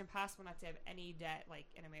pretty much impossible not to have any debt like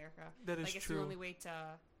in America. That is like it's true. the only way to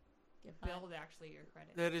Get by. build actually your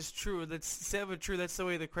credit. That is true. That's sad but true. That's the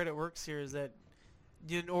way the credit works here. Is that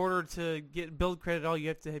in order to build credit, all you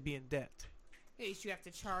have to be in debt. At least you have to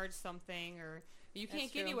charge something, or you can't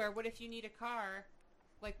That's get true. anywhere. What if you need a car?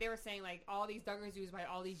 Like they were saying, like all these Duggars used by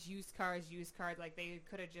all these used cars. Like they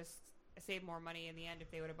could have just saved more money in the end if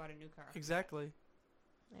they would have bought a new car. Exactly.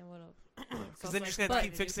 I would have. Because then you're just going to have to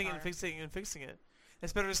keep fixing it and fixing it and fixing it.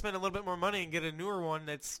 It's better to spend a little bit more money and get a newer one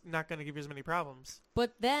that's not going to give you as many problems.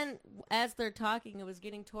 But then, as they're talking, it was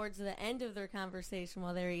getting towards the end of their conversation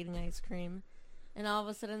while they were eating ice cream. And all of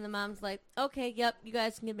a sudden, the mom's like, okay, yep, you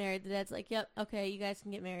guys can get married. The dad's like, yep, okay, you guys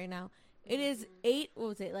can get married now. It is 8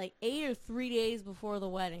 or 3 days before the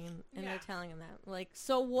wedding, and Yeah. they're telling him that. Like,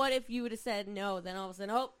 so what if you would have said no? Then all of a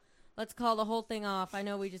sudden, oh, let's call the whole thing off. I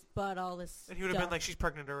know we just bought all this And he would have been like, she's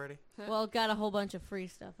pregnant already. well, got a whole bunch of free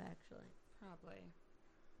stuff, actually. Probably.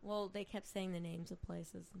 Well, they kept saying the names of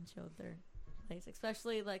places and showed their place.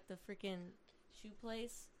 Especially, like, the freaking shoe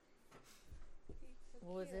place.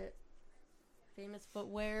 What was it? Famous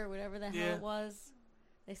Footwear, whatever the hell Yeah. it was.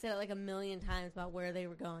 They said it like a million times about where they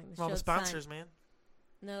were going. They All the showed sponsors, signs. man.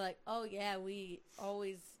 And they're like, oh, yeah, we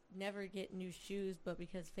always never get new shoes, but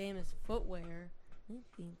because Famous Footwear...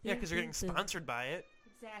 Yeah, because you're getting sponsored by it.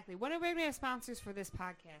 Exactly. When are we going to have sponsors for this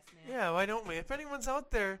podcast, man? Yeah, why don't we? If anyone's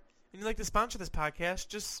out there and you'd like to sponsor this podcast,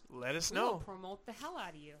 just let us We will know. promote the hell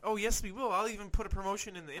out of you. Oh, yes, we will. I'll even put a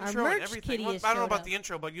promotion in the Our intro merch and everything. kitty Well, has I don't know showed about up. the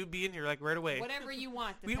intro, but you'll be in here like right away. Whatever you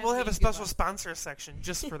want. We'll depends have a what you give special us. sponsor section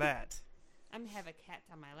just for that. I'm going to have a cat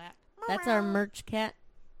on my lap. That's our merch cat.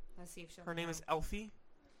 Let's see if she'll Her name come is out. Elfie,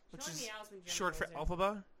 which She'll let is me out when Jen short for goes there.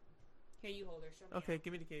 Alphaba. Here, you hold her. Show me Okay, out.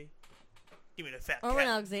 give me the kitty. Give me the fat Or when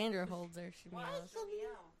cat. Alexandra holds her, she What? meows. Show me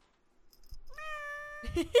out.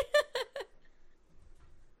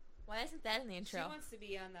 Why isn't that in the She intro? wants to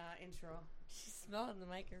be on the intro. She's smelling the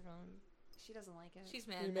microphone. She doesn't like it. She's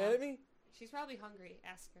Are mad you now. mad at me? She's probably hungry.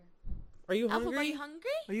 Ask her. Are you Alpha, hungry? are you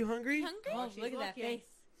hungry? Are you hungry? Hungry? Oh, she's look at that looking. face.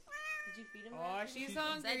 Did you feed him Oh, that? she's I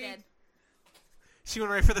hungry. did. She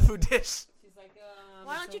went right for the food dish. She's like,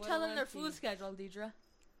 Why it's don't a you tell them little their empty. food schedule, Deidre?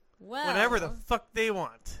 Well, Whatever the fuck they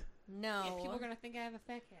want. no. Yeah, people are gonna think I have a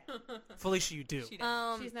fat cat. Felicia, you do. She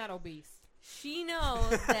does. She's not obese. She knows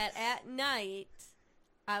that at night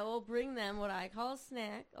I will bring them what I call a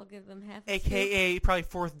snack. I'll give them half a scoop. AKA probably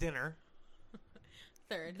fourth dinner.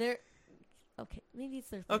 Third. They're okay. Maybe it's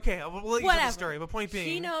their. Third. Okay, we'll let you tell Whatever. the story. But point being,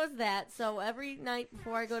 She knows that, so every night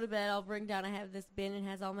before I go to bed, I'll bring down. I have this bin and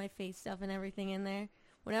has all my face stuff and everything in there.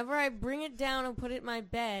 Whenever I bring it down and put it in my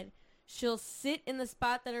bed, she'll sit in the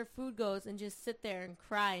spot that her food goes and just sit there and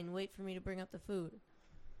cry and wait for me to bring up the food.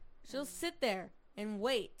 She'll sit there and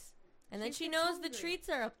wait, and then She she gets knows the hungry. treats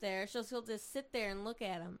are up there. She'll just sit there and look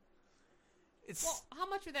at them. it's Well, how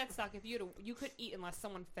much would that suck if you could eat unless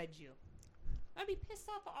someone fed you? I'd be pissed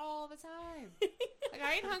off all the time. Like,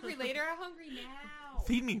 I ain't hungry later. I'm hungry now.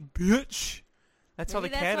 feed me, bitch. That's how the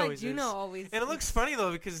Maybe cat why always Juno is. always. And it looks funny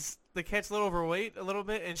though because the cat's a little overweight a little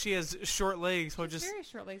bit, and she has short legs. So She's just very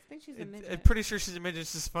short legs. I think she's a midget. I'm pretty sure she's a midget.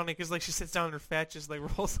 It's just funny because like she sits down and her fat just like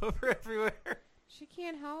rolls over everywhere. She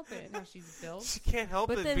can't help it. No, she's built. She can't help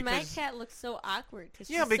But it then my because cat looks so awkward.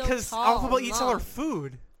 yeah, she's because so tall Alphabet and eats all her long.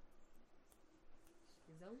 food.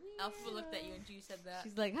 She's a Alpha weirdo. looked at you and you said that.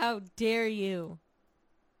 She's like, "How dare you?"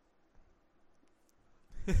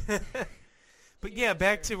 But yeah,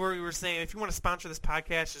 back to where we were saying, if you want to sponsor this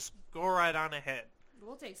podcast, just go right on ahead.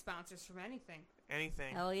 We'll take sponsors from anything.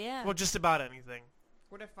 Anything. Hell yeah. Well, just about anything.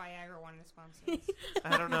 What if Viagra wanted to sponsor us?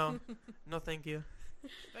 I don't know. No, thank you.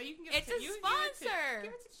 But you can give It's it to, a you can sponsor.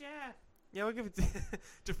 Give it to Jeff. Yeah, we'll give it to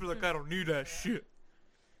just be like, I don't need that shit.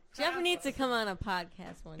 Jeff needs to come on a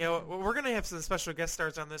podcast one Yeah, day. well, we're going to have some special guest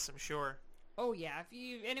stars on this, I'm sure. Oh yeah,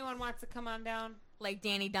 if anyone wants to come on down, Like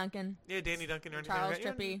Danny Duncan, Yeah, Danny Duncan or anything Charles like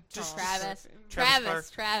that. Yeah, Trippy, just- Travis.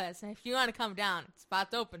 Travis Travis. If you want to come down,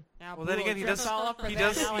 spot's open. Now, Well, then Boo again, he dressed does- all up for he that.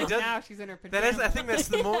 does- Now, he like, does- now she's in her That is, I pajamas. think that's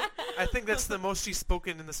the most. I think that's the most she's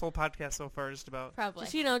spoken in this whole podcast so far, just about. Probably.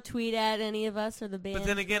 Just, tweet at any of us or the band. But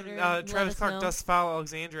then again, Twitter, let Travis us Clark know. does follow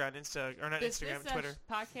Alexandra on Insta or not Does Instagram, this Twitter.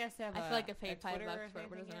 podcast have I feel like I paid $5 Twitter or for it, but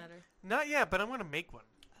it anything doesn't yet? matter. Not yet, but I'm gonna make one.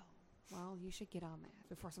 Well, you should get on that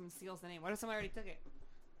before someone steals the name. What if someone already took it?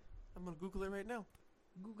 I'm gonna Google it right now.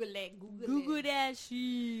 Google it. Google it. that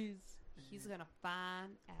shoes. He's gonna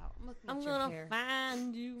find out. I'm looking I'm at your gonna hair.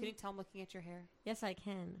 find Can you. you tell I'm looking at your hair? Yes, I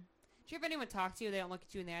can. Do you ever anyone talk to you? They don't look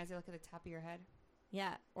at you in the eyes. They look at the top of your head.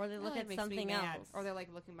 Yeah, or they look That at makes me something mad. else. Or they're like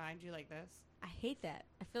looking behind you like this. I hate that.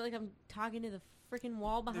 I feel like I'm talking to the freaking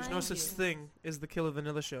wall behind There's no such you. thing as the Killa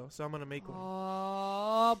Vanilla Show, so I'm gonna make one.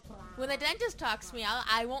 Oh, When the dentist talks to me,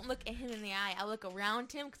 I won't look at him in the eye. I'll look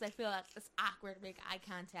around him because I feel like it's awkward to make eye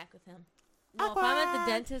contact with him. Well, if I'm at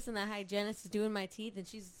the dentist and the hygienist is doing my teeth and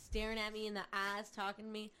she's staring at me in the eyes talking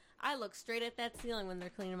to me, I look straight at that ceiling when they're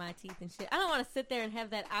cleaning my teeth and shit. I don't want to sit there and have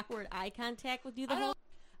that awkward eye contact with you the whole.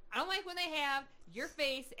 I don't like when they have your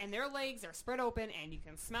face and their legs are spread open and you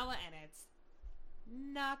can smell it and it's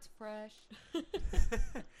not fresh.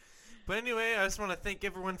 But anyway, I just want to thank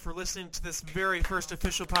everyone for listening to this very first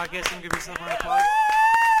official podcast and give yourself a round of applause.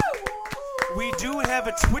 We do have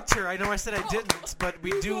a Twitter. I know I said I didn't, but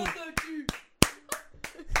we do.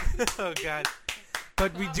 Oh, God.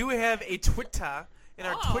 But we do have a Twitter, and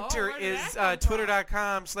our Twitter where did is that come from?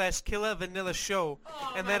 twitter.com/Killa Vanilla Show.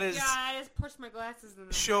 Oh And my that is God, I just pushed my glasses in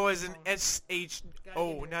the show as an microphone. SHO,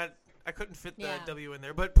 Gotta get not, I couldn't fit the Yeah. W in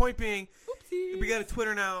there. But point being, we got a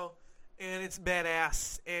Twitter now, and it's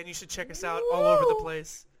badass, and you should check us out all over the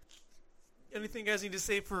place. Anything you guys need to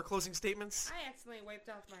say for closing statements? I accidentally wiped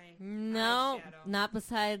off my No, eyeshadow. not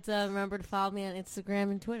besides remember to follow me on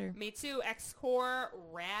Instagram and Twitter. Me too. Xcore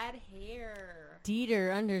rad hair. Dieter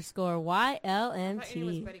 _YLMT. I thought your name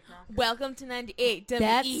was Betty Crocker. Welcome to 98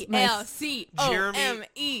 That's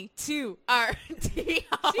WELCOME2RT.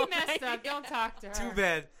 She messed up. Don't talk to her. Too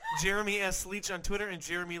bad. Jeremy S. Leach on Twitter and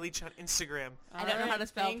Jeremy Leach on Instagram. I don't know how to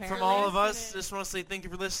spell thanks apparently. From all of us, listening. just want to say thank you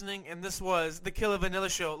for listening, and this was the Killa Vanilla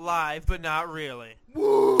Show live, but not really.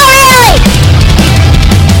 Woo!